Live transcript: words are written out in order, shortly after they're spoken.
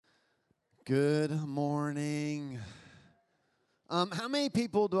Good morning. How many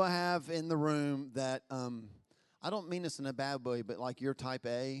people do I have in the room that I don't mean this in a bad way, but like you're type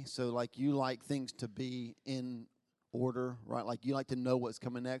A, so like you like things to be in order, right? Like you like to know what's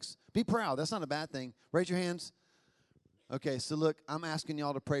coming next. Be proud. That's not a bad thing. Raise your hands. Okay, so look, I'm asking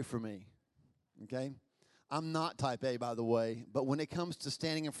y'all to pray for me. Okay? I'm not type A, by the way, but when it comes to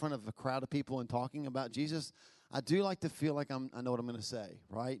standing in front of a crowd of people and talking about Jesus, I do like to feel like I know what I'm going to say,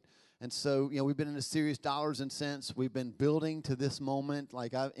 right? And so, we've been in a series, Dollars and Cents. We've been building to this moment.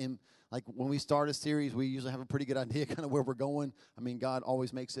 Like when we start a series, we usually have a pretty good idea kind of where we're going. I mean, God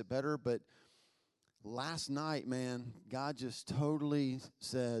always makes it better, but last night, man, God just totally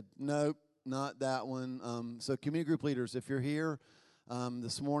said, nope, not that one. So community group leaders, if you're here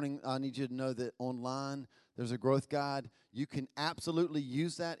this morning, I need you to know that online there's a growth guide. You can absolutely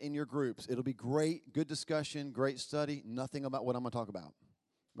use that in your groups. It'll be great, good discussion, great study, nothing about what I'm going to talk about,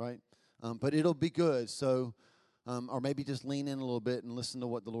 right? But it'll be good. So, or maybe just lean in a little bit and listen to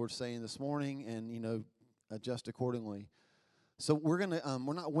what the Lord's saying this morning and, adjust accordingly. So we're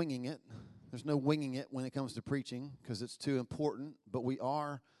not winging it. There's no winging it when it comes to preaching because it's too important, but we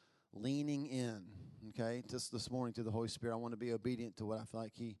are leaning in, okay? Just this morning to the Holy Spirit. I want to be obedient to what I feel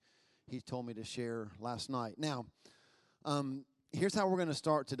like He told me to share last night. Now, here's how we're going to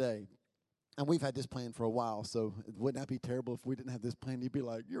start today. And we've had this plan for a while, so wouldn't that be terrible if we didn't have this plan? You'd be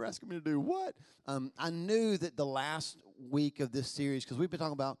like, you're asking me to do what? I knew that the last week of this series, because we've been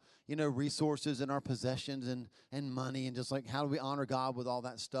talking about, resources and our possessions and money and just like how do we honor God with all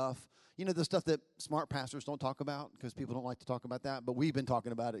that stuff. The stuff that smart pastors don't talk about because people don't like to talk about that, but we've been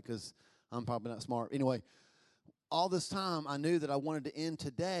talking about it because I'm probably not smart. Anyway, all this time, I knew that I wanted to end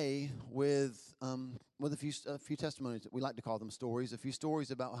today with a few testimonies. We like to call them stories. A few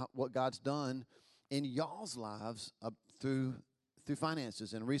stories about what God's done in y'all's lives through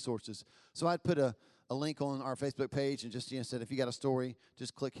finances and resources. So I'd put a link on our Facebook page and just said if you got a story,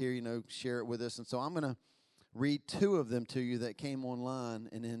 just click here. Share it with us. And so I'm going to read two of them to you that came online,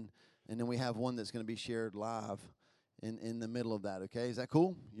 and then we have one that's going to be shared live in the middle of that. Okay, is that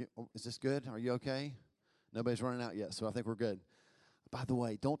cool? Is this good? Are you okay? Nobody's running out yet, so I think we're good. By the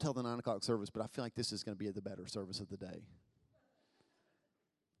way, don't tell the 9 o'clock service, but I feel like this is going to be the better service of the day.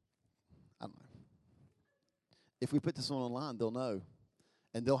 I don't know. If we put this one online, they'll know.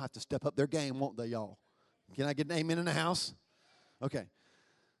 And they'll have to step up their game, won't they, y'all? Can I get an amen in the house? Okay.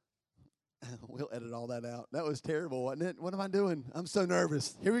 We'll edit all that out. That was terrible, wasn't it? What am I doing? I'm so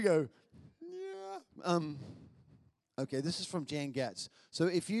nervous. Here we go. Yeah. Okay, this is from Jan Getz.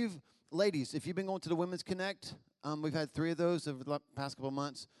 So ladies, if you've been going to the Women's Connect, we've had 3 of those over the past couple of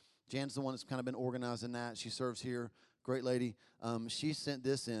months. Jan's the one that's kind of been organizing that. She serves here. Great lady. She sent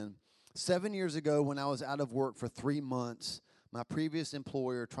this in. 7 years ago, when I was out of work for 3 months, my previous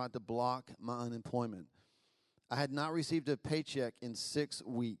employer tried to block my unemployment. I had not received a paycheck in 6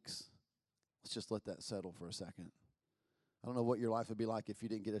 weeks. Let's just let that settle for a second. I don't know what your life would be like if you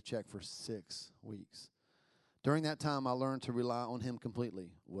didn't get a check for 6 weeks. During that time, I learned to rely on Him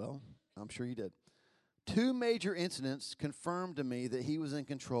completely. Well, I'm sure you did. 2 major incidents confirmed to me that He was in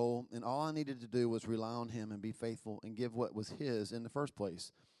control, and all I needed to do was rely on Him and be faithful and give what was His in the first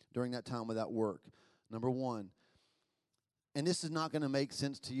place during that time without work. Number 1, and this is not going to make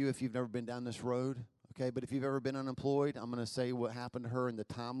sense to you if you've never been down this road, okay? But if you've ever been unemployed, I'm going to say what happened to her in the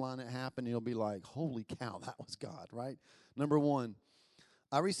timeline it happened, and you'll be like, holy cow, that was God, right? Number 1,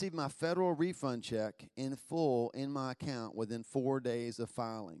 I received my federal refund check in full in my account within 4 days of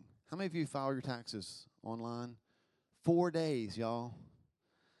filing. How many of you file your taxes online? 4 days, y'all.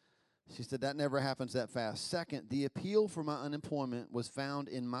 She said that never happens that fast. Second, the appeal for my unemployment was found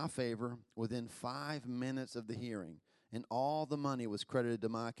in my favor within 5 minutes of the hearing, and all the money was credited to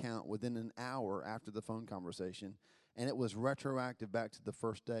my account within an hour after the phone conversation, and it was retroactive back to the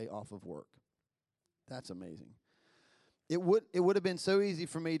first day off of work. That's amazing. It would have been so easy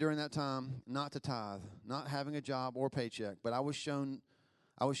for me during that time not to tithe, not having a job or paycheck, but I was shown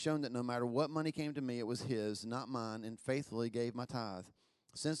that no matter what money came to me, it was His, not mine, and faithfully gave my tithe.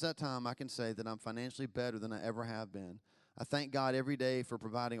 Since that time, I can say that I'm financially better than I ever have been. I thank God every day for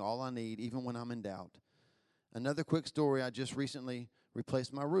providing all I need, even when I'm in doubt. Another quick story, I just recently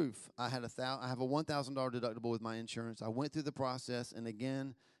replaced my roof. I have a $1,000 deductible with my insurance. I went through the process, and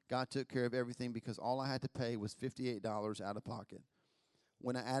again, God took care of everything because all I had to pay was $58 out of pocket.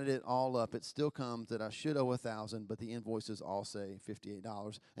 When I added it all up, it still comes that I should owe $1,000, but the invoices all say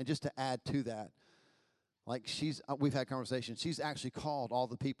 $58. And just to add to that, like we've had conversations. She's actually called all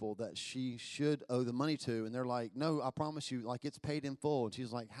the people that she should owe the money to, and they're like, "No, I promise you, like it's paid in full." And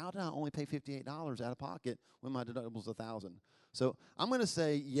she's like, "How did I only pay $58 out of pocket when my deductible's $1,000?" So I'm going to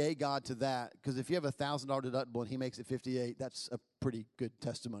say yay, God, to that, because if you have a $1,000 deductible and he makes it 58, that's a pretty good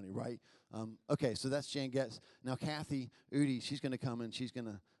testimony, right? Okay, so that's Jan Getz. Now, Kathy Udi, she's going to come and she's going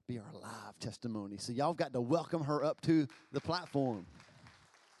to be our live testimony. So y'all got to welcome her up to the platform.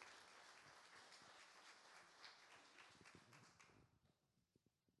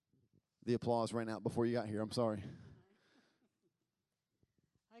 The applause ran out before you got here. I'm sorry.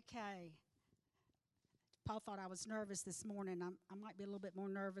 Okay. Paul thought I was nervous this morning. I might be a little bit more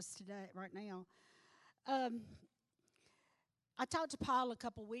nervous today, right now. I talked to Paul a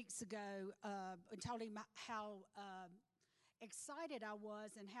couple weeks ago and told him how excited I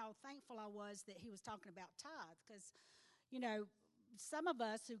was and how thankful I was that he was talking about tithe. Because, you know, some of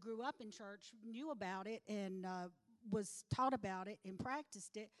us who grew up in church knew about it and was taught about it and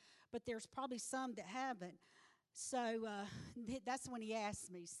practiced it, but there's probably some that haven't. So that's when he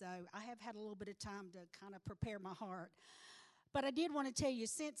asked me. So I have had a little bit of time to kind of prepare my heart. But I did want to tell you,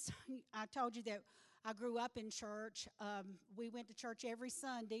 since I told you that I grew up in church, we went to church every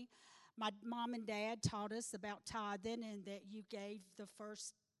Sunday. My mom and dad taught us about tithing and that you gave the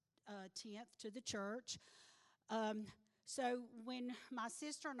first tenth to the church. So when my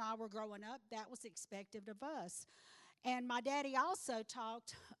sister and I were growing up, that was expected of us. And my daddy also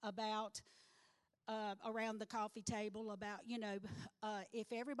talked about around the coffee table about, if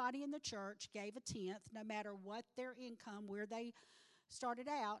everybody in the church gave a tenth, no matter what their income, where they started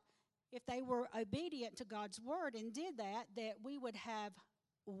out, if they were obedient to God's word and did that, that we would have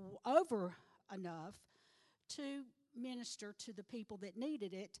over enough to minister to the people that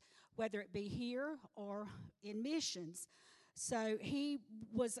needed it, whether it be here or in missions. So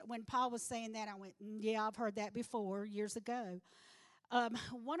when Paul was saying that, I went, yeah, I've heard that before years ago.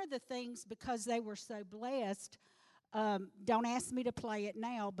 One of the things, because they were so blessed, don't ask me to play it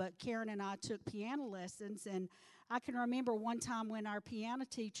now, but Karen and I took piano lessons, and I can remember one time when our piano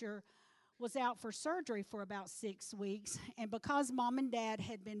teacher was out for surgery for about 6 weeks, and because Mom and Dad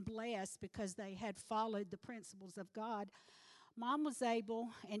had been blessed because they had followed the principles of God, Mom was able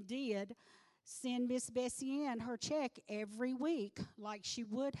and did send Miss Bessie Ann her check every week like she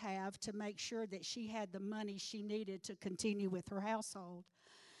would have to make sure that she had the money she needed to continue with her household.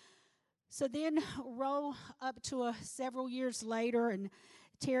 So then roll up to several years later, and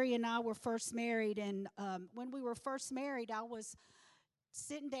Terry and I were first married, and when we were first married, I was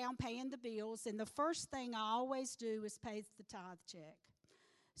sitting down paying the bills, and the first thing I always do is pay the tithe check.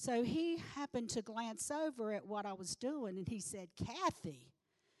 So he happened to glance over at what I was doing, and he said, Kathy,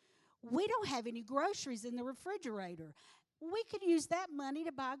 we don't have any groceries in the refrigerator. We could use that money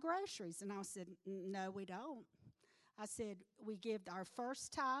to buy groceries. And I said, no, we don't. I said, we give our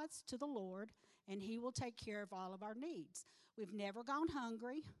first tithes to the Lord, and he will take care of all of our needs. We've never gone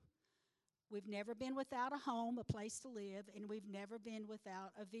hungry. We've never been without a home, a place to live, and we've never been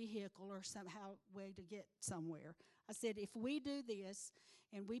without a vehicle or somehow way to get somewhere. I said, if we do this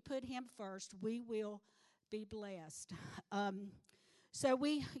and we put him first, we will be blessed. So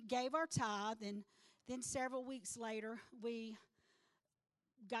we gave our tithe, and then several weeks later, we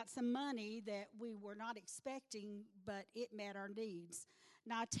got some money that we were not expecting, but it met our needs.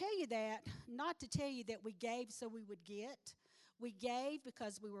 Now, I tell you that, not to tell you that we gave so we would get. We gave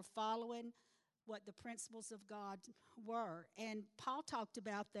because we were following what the principles of God were. And Paul talked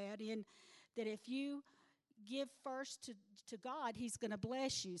about that in that if you give first to God, he's going to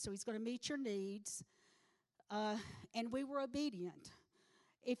bless you. So he's going to meet your needs. And we were obedient.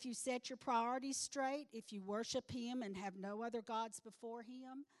 If you set your priorities straight, if you worship him and have no other gods before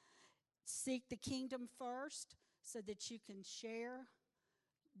him, seek the kingdom first so that you can share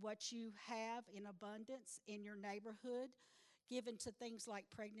what you have in abundance in your neighborhood, given to things like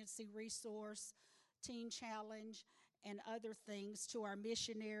Pregnancy Resource, Teen Challenge, and other things to our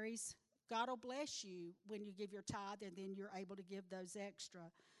missionaries. God will bless you when you give your tithe, and then you're able to give those extra.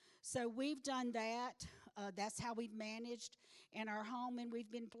 So we've done that. That's how we've managed in our home, and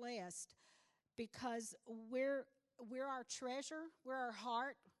we've been blessed because we're our treasure, we're our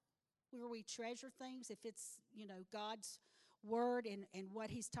heart, where we treasure things. If it's, God's word and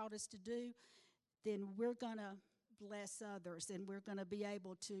what he's taught us to do, then we're going to bless others, and we're going to be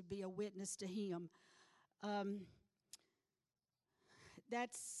able to be a witness to him.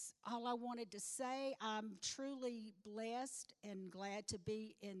 That's all I wanted to say. I'm truly blessed and glad to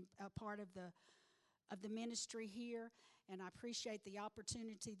be in a part of the ministry here, and I appreciate the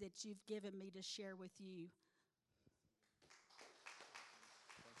opportunity that you've given me to share with you.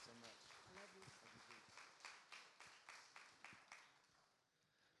 Thanks so much. I love you.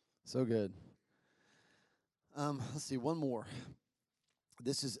 So good. Let's see, one more.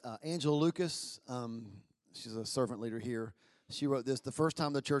 This is Angela Lucas. She's a servant leader here. She wrote this: the first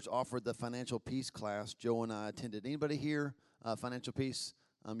time the church offered the financial peace class, Joe and I attended. Anybody here, financial peace?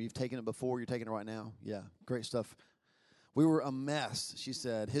 You've taken it before. You're taking it right now. Yeah, great stuff. We were a mess, she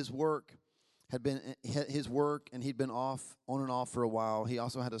said. His work, and he'd been off, on and off for a while. He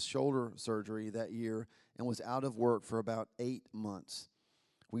also had a shoulder surgery that year and was out of work for about 8 months.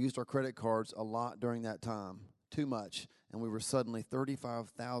 We used our credit cards a lot during that time, too much, and we were suddenly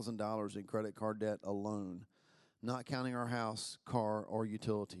 $35,000 in credit card debt alone, not counting our house, car, or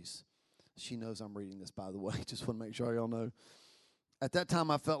utilities. She knows I'm reading this, by the way. Just want to make sure y'all know. At that time,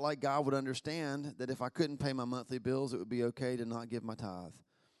 I felt like God would understand that if I couldn't pay my monthly bills, it would be okay to not give my tithe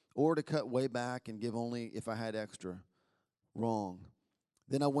or to cut way back and give only if I had extra. Wrong.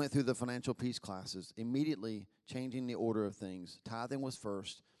 Then I went through the financial peace classes, immediately changing the order of things. Tithing was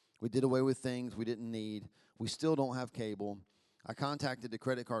first. We did away with things we didn't need. We still don't have cable. I contacted the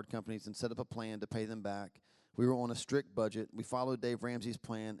credit card companies and set up a plan to pay them back. We were on a strict budget. We followed Dave Ramsey's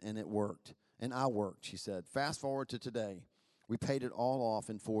plan, and it worked. And I worked, she said. Fast forward to today. We paid it all off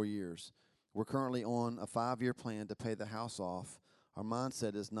in 4 years. We're currently on a 5-year plan to pay the house off. Our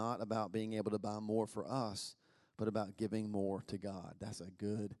mindset is not about being able to buy more for us, but about giving more to God. That's a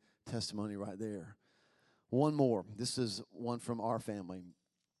good testimony right there. One more. This is one from our family.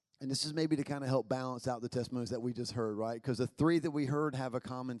 And this is maybe to kind of help balance out the testimonies that we just heard, right? Because the 3 that we heard have a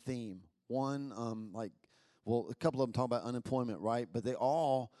common theme. One, a couple of them talk about unemployment, right? But they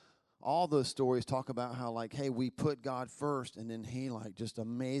all those stories talk about how, like, hey, we put God first, and then he, like, just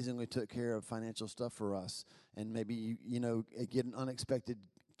amazingly took care of financial stuff for us. And maybe, you get an unexpected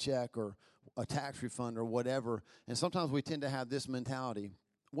check or a tax refund or whatever. And sometimes we tend to have this mentality,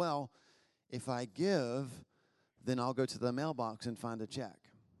 well, if I give, then I'll go to the mailbox and find a check,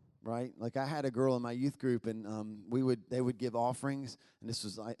 right? Like, I had a girl in my youth group, and they would give offerings, and this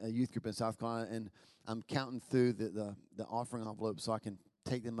was a youth group in South Carolina, and I'm counting through the offering envelopes so I can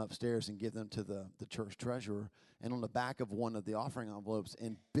take them upstairs and give them to the church treasurer. And on the back of one of the offering envelopes,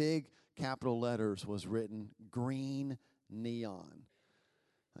 in big capital letters, was written green neon.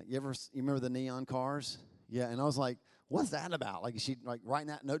 You remember the neon cars? Yeah, and I was like, what's that about? Like, she writing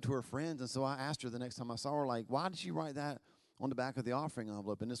that note to her friends. And so I asked her the next time I saw her, like, why did you write that on the back of the offering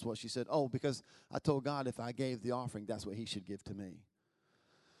envelope? And this is what she said. Oh, because I told God if I gave the offering, that's what he should give to me.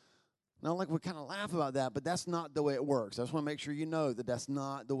 Now, we kind of laugh about that, but that's not the way it works. I just want to make sure you know that that's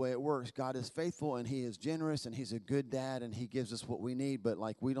not the way it works. God is faithful, and he is generous, and he's a good dad, and he gives us what we need. But,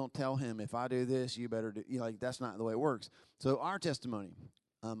 we don't tell him, if I do this, you better do, that's not the way it works. So our testimony,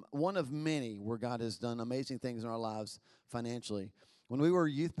 one of many where God has done amazing things in our lives financially. When we were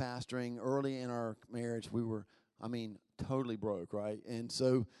youth pastoring early in our marriage, we were, totally broke, right? And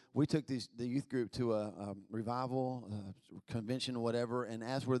so we took the youth group to a revival, convention, whatever. And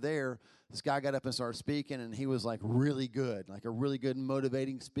as we're there, this guy got up and started speaking, and he was really good, a really good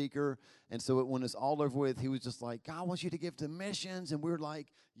motivating speaker. And so when it's all over with, he was just like, God wants you to give to missions. And we were like,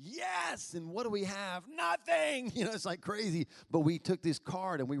 yes. And what do we have? Nothing. It's crazy. But we took this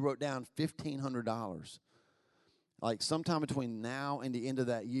card and we wrote down $1,500. Sometime between now and the end of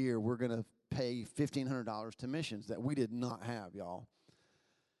that year, we're going to pay $1,500 to missions that we did not have, y'all.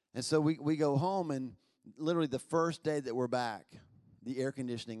 And so we go home, and literally the first day that we're back, the air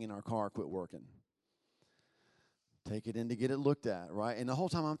conditioning in our car quit working. Take it in to get it looked at, right? And the whole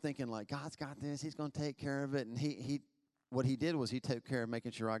time I'm thinking, God's got this. He's going to take care of it. And what he did was he took care of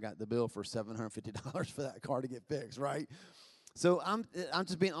making sure I got the bill for $750 for that car to get fixed, right? So I'm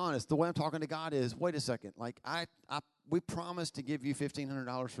just being honest. The way I'm talking to God is, wait a second. We promised to give you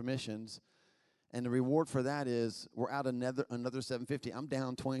 $1,500 for missions, and the reward for that is we're out another $750. I'm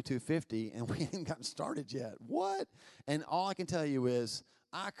down $2,250, and we haven't gotten started yet. What? And all I can tell you is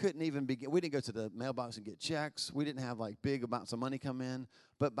I couldn't even begin. We didn't go to the mailbox and get checks. We didn't have big amounts of money come in.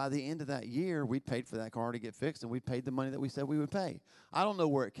 But by the end of that year, we'd paid for that car to get fixed, and we paid the money that we said we would pay. I don't know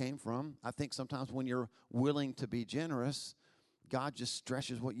where it came from. I think sometimes when you're willing to be generous, God just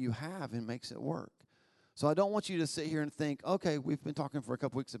stretches what you have and makes it work. So I don't want you to sit here and think, okay, we've been talking for a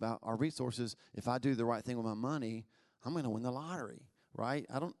couple weeks about our resources. If I do the right thing with my money, I'm going to win the lottery, right?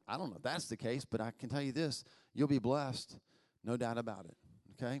 I don't know if that's the case, but I can tell you this, you'll be blessed, no doubt about it,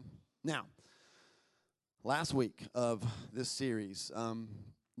 okay? Now, last week of this series,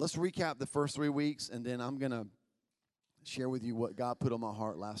 let's recap the first 3 weeks, and then I'm going to share with you what God put on my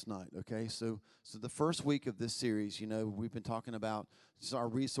heart last night, okay? So the first week of this series, we've been talking about just our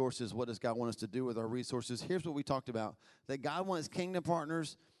resources. What does God want us to do with our resources? Here's what we talked about, that God wants kingdom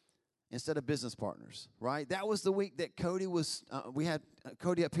partners instead of business partners, right? That was the week that Cody was, we had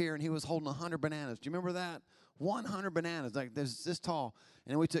Cody up here, and he was holding 100 bananas. Do you remember that? 100 bananas, like there's this tall.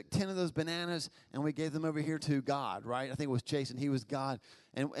 And we took 10 of those bananas and we gave them over here to God, right? I think it was Jason. He was God.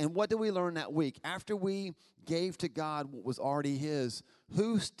 And what did we learn that week? After we gave to God what was already his,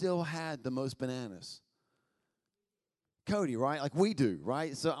 who still had the most bananas? Cody, right? Like we do,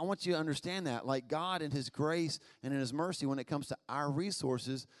 right? So I want you to understand that. Like God in his grace and in his mercy, when it comes to our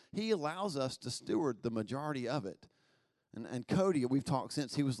resources, he allows us to steward the majority of it. And Cody, we've talked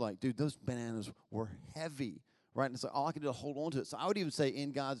since, he was like, dude, those bananas were heavy, right? And so all I could do to hold on to it. So I would even say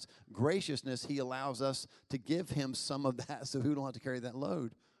in God's graciousness, he allows us to give him some of that so we don't have to carry that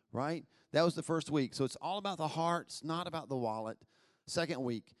load, right? That was the first week. So it's all about the heart. It's not about the wallet. Second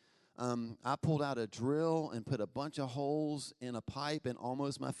week, I pulled out a drill and put a bunch of holes in a pipe in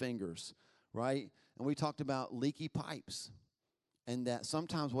almost my fingers, right? And we talked about leaky pipes. And that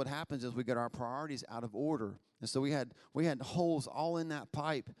sometimes what happens is we get our priorities out of order. And so we had holes all in that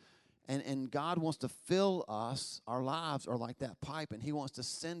pipe. And God wants to fill us. Our lives are like that pipe. And he wants to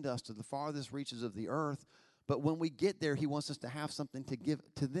send us to the farthest reaches of the earth. But when we get there, he wants us to have something to give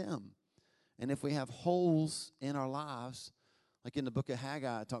to them. And if we have holes in our lives, like in the book of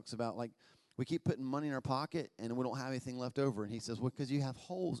Haggai, it talks about, like, we keep putting money in our pocket and we don't have anything left over. And he says, well, because you have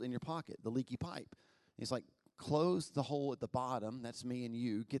holes in your pocket, the leaky pipe. He's like, close the hole at the bottom. That's me and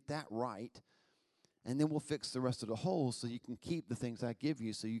you. Get that right. And then we'll fix the rest of the holes so you can keep the things I give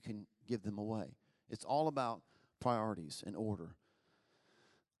you so you can give them away. It's all about priorities and order.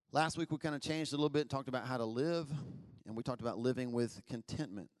 Last week we kind of changed a little bit and talked about how to live. And we talked about living with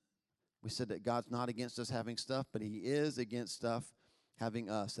contentment. We said that God's not against us having stuff, but he is against stuff having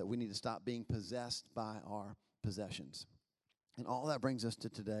us, that we need to stop being possessed by our possessions. And all that brings us to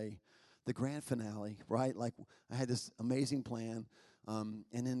today, the grand finale, right? Like I had this amazing plan, and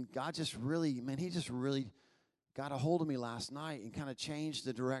then God just really, he just really got a hold of me last night and kind of changed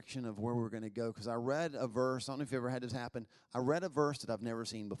the direction of where we're going to go. Because I read a verse, I don't know if you ever had this happen, I read a verse that I've never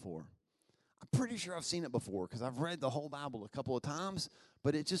seen before. I'm pretty sure I've seen it before because I've read the whole Bible a couple of times,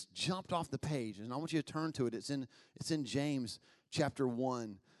 but it just jumped off the page. And I want you to turn to it. It's in James chapter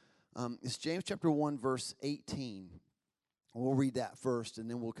 1. It's James chapter 1, verse 18. We'll read that first, and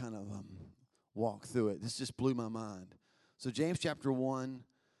then we'll kind of walk through it. This just blew my mind. So James chapter 1,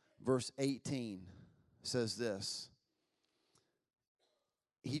 verse 18 says this.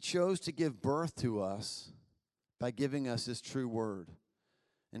 He chose to give birth to us by giving us his true word.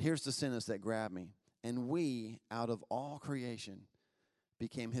 And here's the sentence that grabbed me. And we, out of all creation,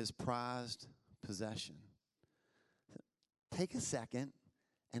 became his prized possession. Take a second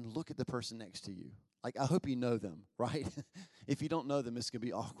and look at the person next to you. Like, I hope you know them, right? If you don't know them, it's going to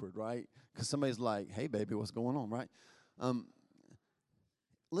be awkward, right? Because somebody's like, hey, baby, what's going on, right?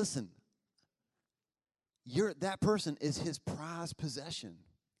 Listen, that person is his prized possession.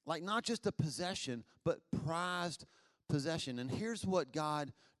 Like, not just a possession, but prized possession. And here's what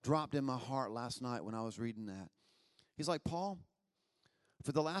God dropped in my heart last night when I was reading that. He's like, Paul,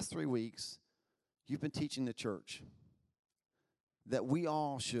 for the last 3 weeks, you've been teaching the church that we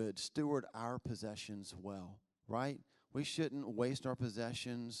all should steward our possessions well, right? We shouldn't waste our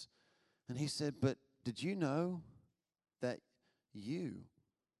possessions. And he said, but did you know that you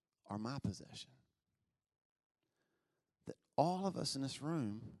are my possession? That all of us in this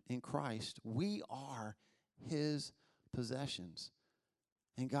room in Christ, we are his possessions.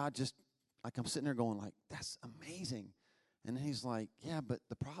 And God just, like, I'm sitting there going like, that's amazing. And then he's like, yeah, but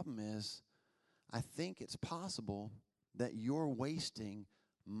the problem is, I think it's possible that you're wasting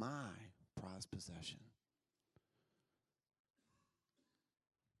my prized possession.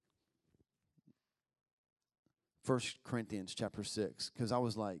 First Corinthians chapter 6, because I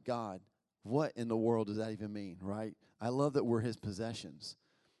was like, God, what in the world does that even mean, right? I love that we're his possessions,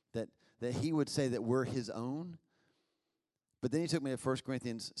 that he would say that we're his own. But then he took me to 1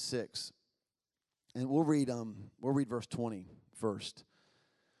 Corinthians 6, and we'll read verse 20 first.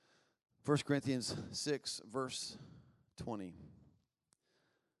 1 Corinthians 6, verse 20. It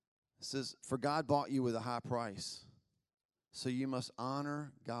says, for God bought you with a high price, so you must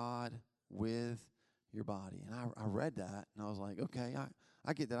honor God with your body. And I read that, and I was like, okay,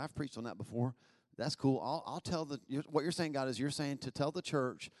 I get that. I've preached on that before. That's cool. I'll tell what you're saying, God, is you're saying to tell the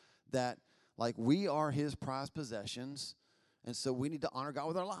church that, like, we are his prized possessions, and so we need to honor God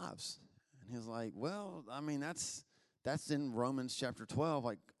with our lives. And he's like, well, I mean, that's in Romans chapter 12,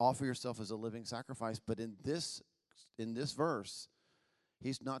 like, offer yourself as a living sacrifice. But in this verse,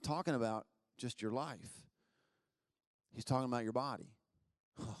 he's not talking about just your life. He's talking about your body.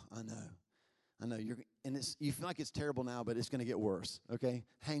 Oh, I know. You feel like it's terrible now, but it's going to get worse, okay?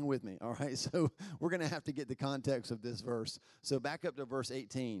 Hang with me, all right? So we're going to have to get the context of this verse. So back up to verse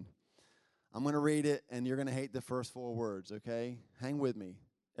 18. I'm going to read it, and you're going to hate the first 4 words, okay? Hang with me.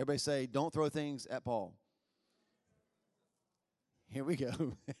 Everybody say, don't throw things at Paul. Here we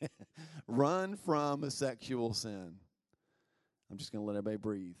go. Run from a sexual sin. I'm just going to let everybody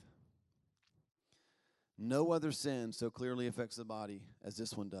breathe. No other sin so clearly affects the body as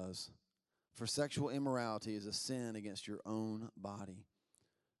this one does. For sexual immorality is a sin against your own body.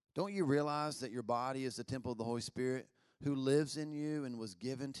 Don't you realize that your body is the temple of the Holy Spirit who lives in you and was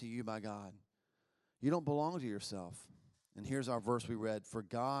given to you by God? You don't belong to yourself. And here's our verse we read. For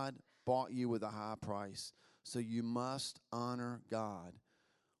God bought you with a high price, so you must honor God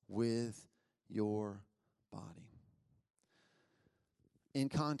with your body. In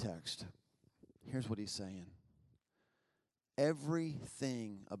context, here's what he's saying.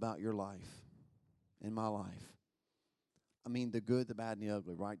 Everything about your life, in my life, I mean the good, the bad, and the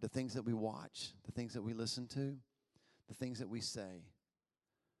ugly, right? The things that we watch, the things that we listen to, the things that we say,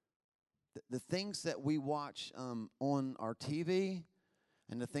 the things that we watch on our TV,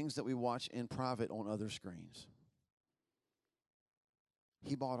 and the things that we watch in private on other screens.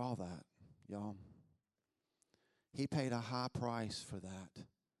 He bought all that, y'all. He paid a high price for that.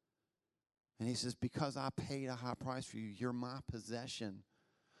 And he says, because I paid a high price for you, you're my possession.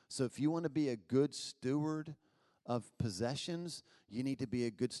 So if you want to be a good steward of possessions, you need to be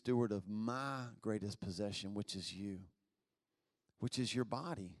a good steward of my greatest possession, which is you, which is your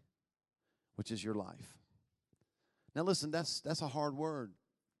body, which is your life. Now listen, that's a hard word.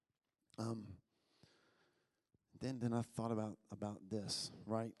 Then I thought about this,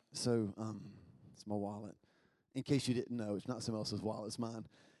 right? So it's my wallet. In case you didn't know, it's not someone else's wallet, it's mine.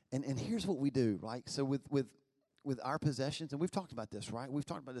 And here's what we do, right? So with our possessions, and we've talked about this, right? We've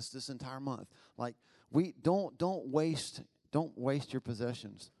talked about this entire month. Like, we don't waste your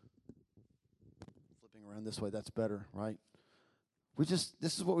possessions. Flipping around this way, that's better, right? This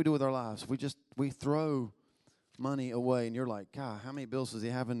is what we do with our lives. We throw money away, and you're like, God, how many bills does he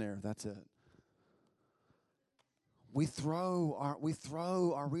have in there? That's it. We throw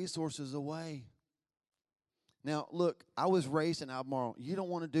our resources away. Now, look, I was raised in Albemarle. You don't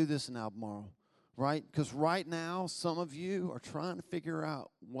want to do this in Albemarle, right? Because right now, some of you are trying to figure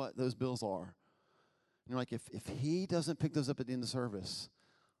out what those bills are. And you're like, if he doesn't pick those up at the end of the service,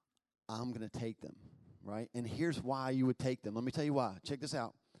 I'm going to take them, right? And here's why you would take them. Let me tell you why. Check this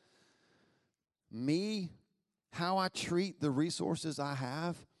out. How I treat the resources I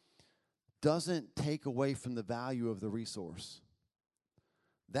have doesn't take away from the value of the resource.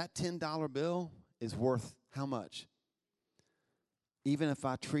 That $10 bill is worth how much? Even if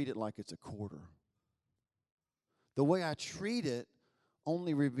I treat it like it's a quarter. The way I treat it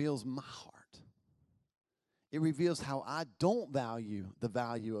only reveals my heart. It reveals how I don't value the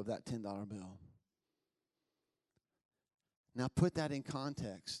value of that $10 bill. Now put that in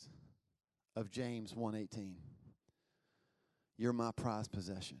context of James 1:18. You're my prized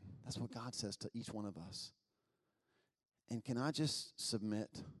possession. That's what God says to each one of us. And can I just submit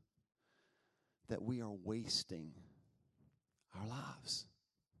that we are wasting our lives?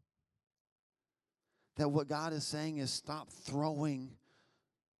 That what God is saying is stop throwing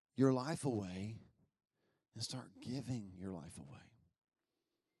your life away and start giving your life away.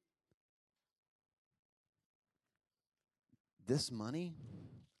 This money,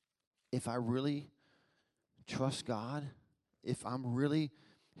 if I really trust God, if I'm really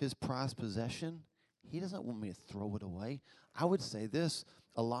his prized possession, he doesn't want me to throw it away. I would say this,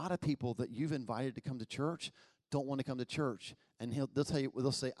 a lot of people that you've invited to come to church don't want to come to church. And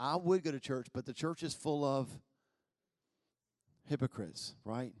they'll say, I would go to church, but the church is full of hypocrites,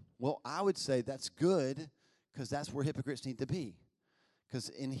 right? Well, I would say that's good because that's where hypocrites need to be. Because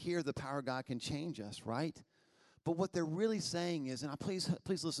in here, the power of God can change us, right? But what they're really saying is, and please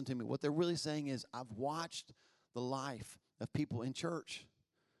listen to me, what they're really saying is, I've watched the life of people in church,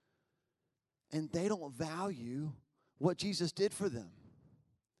 and they don't value what Jesus did for them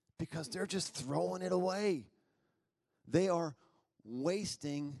because they're just throwing it away. They are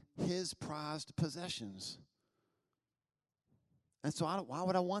wasting his prized possessions. And so why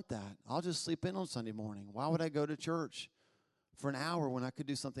would I want that? I'll just sleep in on Sunday morning. Why would I go to church for an hour when I could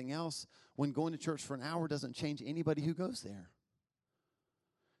do something else, when going to church for an hour doesn't change anybody who goes there?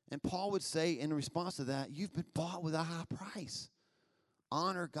 And Paul would say in response to that, you've been bought with a high price.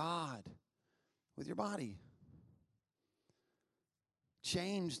 Honor God with your body.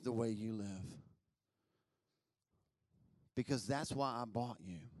 Change the way you live. Because that's why I bought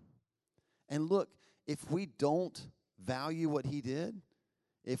you. And look, if we don't value what he did,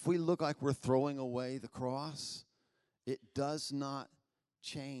 if we look like we're throwing away the cross, it does not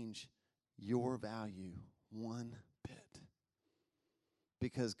change your value one bit.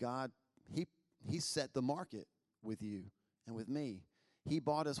 Because God, He set the market with you and with me. He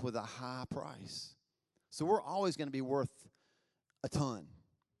bought us with a high price. So we're always going to be worth a ton,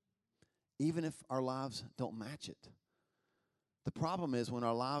 even if our lives don't match it. The problem is when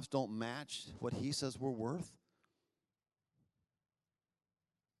our lives don't match what he says we're worth,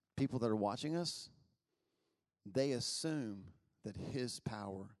 people that are watching us, they assume that his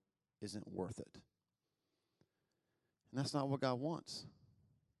power isn't worth it. And that's not what God wants.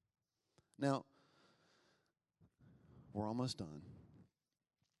 Now, we're almost done.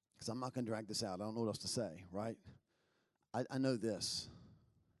 Because I'm not going to drag this out. I don't know what else to say, right? I know this,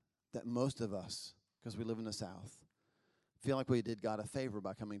 that most of us, because we live in the South, feel like we did God a favor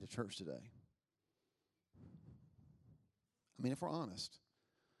by coming to church today. I mean, if we're honest.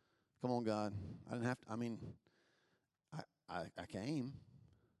 Come on, God. I didn't have to, I came.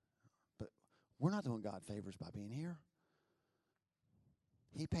 But we're not doing God favors by being here.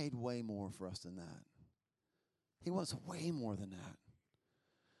 He paid way more for us than that. He wants way more than that.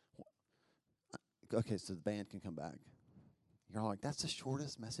 Okay, so the band can come back. You're all like, that's the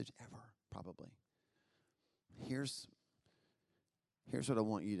shortest message ever, probably. Here's what I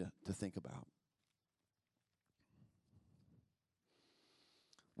want you to think about.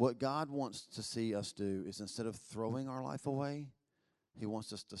 What God wants to see us do is instead of throwing our life away, he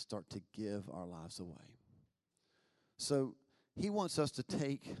wants us to start to give our lives away. So he wants us to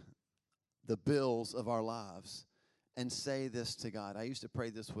take the bills of our lives and say this to God. I used to pray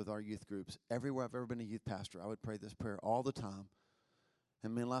this with our youth groups. Everywhere I've ever been a youth pastor, I would pray this prayer all the time.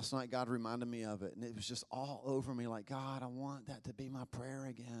 And man, last night God reminded me of it. And it was just all over me like, God, I want that to be my prayer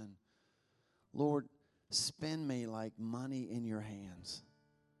again. Lord, spend me like money in your hands.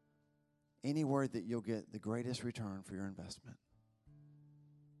 Anywhere that you'll get the greatest return for your investment.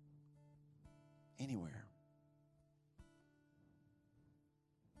 Anywhere.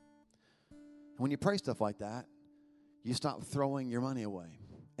 And when you pray stuff like that, you stop throwing your money away.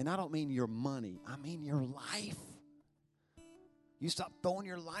 And I don't mean your money. I mean your life. You stop throwing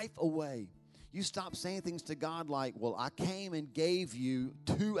your life away. You stop saying things to God like, well, I came and gave you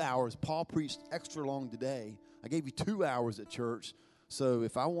 2 hours. Paul preached extra long today. I gave you 2 hours at church. So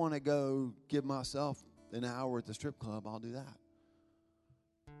if I want to go give myself an hour at the strip club, I'll do that.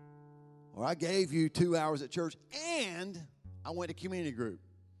 Or I gave you 2 hours at church and I went to community group.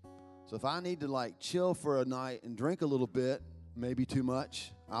 So if I need to like chill for a night and drink a little bit, maybe too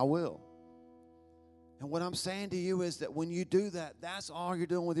much, I will. And what I'm saying to you is that when you do that, that's all you're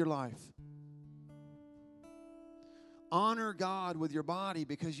doing with your life. Honor God with your body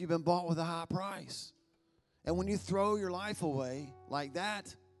because you've been bought with a high price. And when you throw your life away like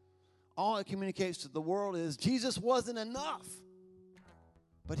that, all it communicates to the world is Jesus wasn't enough.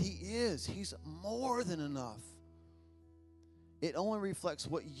 But he is. He's more than enough. It only reflects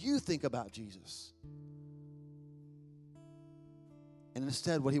what you think about Jesus. And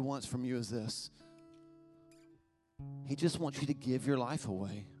instead, what he wants from you is this. He just wants you to give your life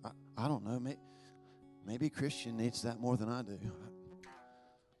away. I don't know. Maybe a Christian needs that more than I do.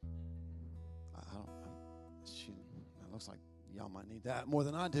 It looks like y'all might need that more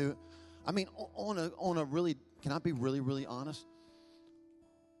than I do. I mean, on a really, can I be really, really honest?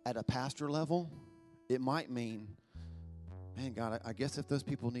 At a pastor level, it might mean, man, God, I guess if those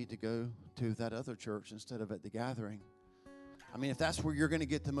people need to go to that other church instead of at the gathering. I mean, if that's where you're going to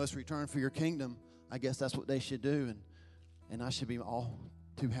get the most return for your kingdom, I guess that's what they should do. And I should be all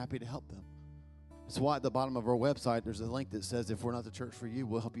too happy to help them. That's why at the bottom of our website, there's a link that says, if we're not the church for you,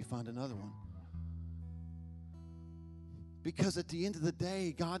 we'll help you find another one. Because at the end of the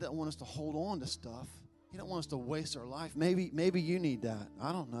day, God doesn't want us to hold on to stuff. He don't want us to waste our life. Maybe you need that.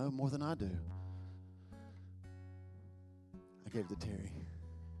 I don't know, more than I do. I gave it to Terry.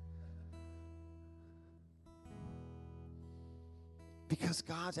 Because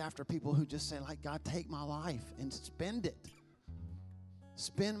God's after people who just say, like, God, take my life and spend it.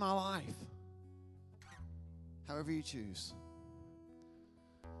 Spend my life. However you choose.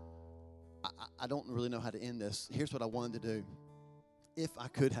 I don't really know how to end this. Here's what I wanted to do. If I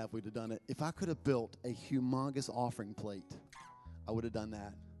could have, we'd have done it. If I could have built a humongous offering plate, I would have done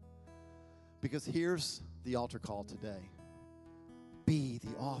that. Because here's the altar call today. Be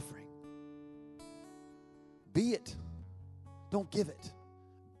the offering. Be it. Don't give it.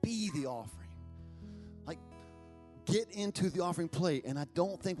 Be the offering. Like, get into the offering plate. And I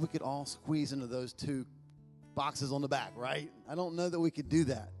don't think we could all squeeze into those 2 boxes on the back, right? I don't know that we could do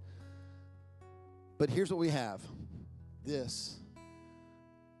that. But here's what we have. This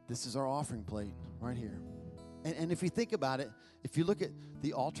is our offering plate right here. And if you think about it, if you look at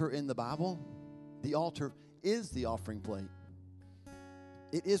the altar in the Bible, the altar is the offering plate.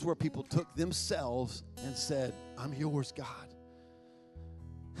 It is where people took themselves and said, I'm yours, God.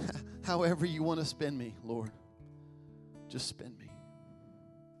 However you want to spend me, Lord, just spend me.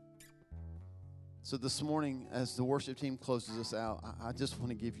 So this morning, as the worship team closes us out, I just want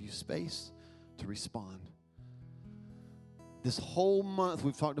to give you space to respond. This whole month,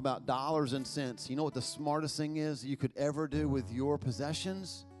 we've talked about dollars and cents. You know what the smartest thing is you could ever do with your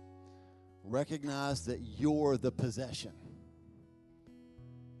possessions? Recognize that you're the possession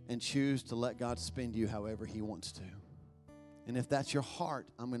and choose to let God spend you however He wants to. And if that's your heart,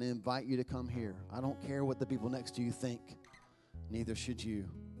 I'm going to invite you to come here. I don't care what the people next to you think. Neither should you.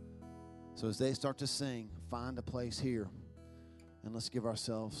 So as they start to sing, find a place here and let's give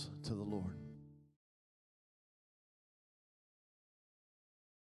ourselves to the Lord.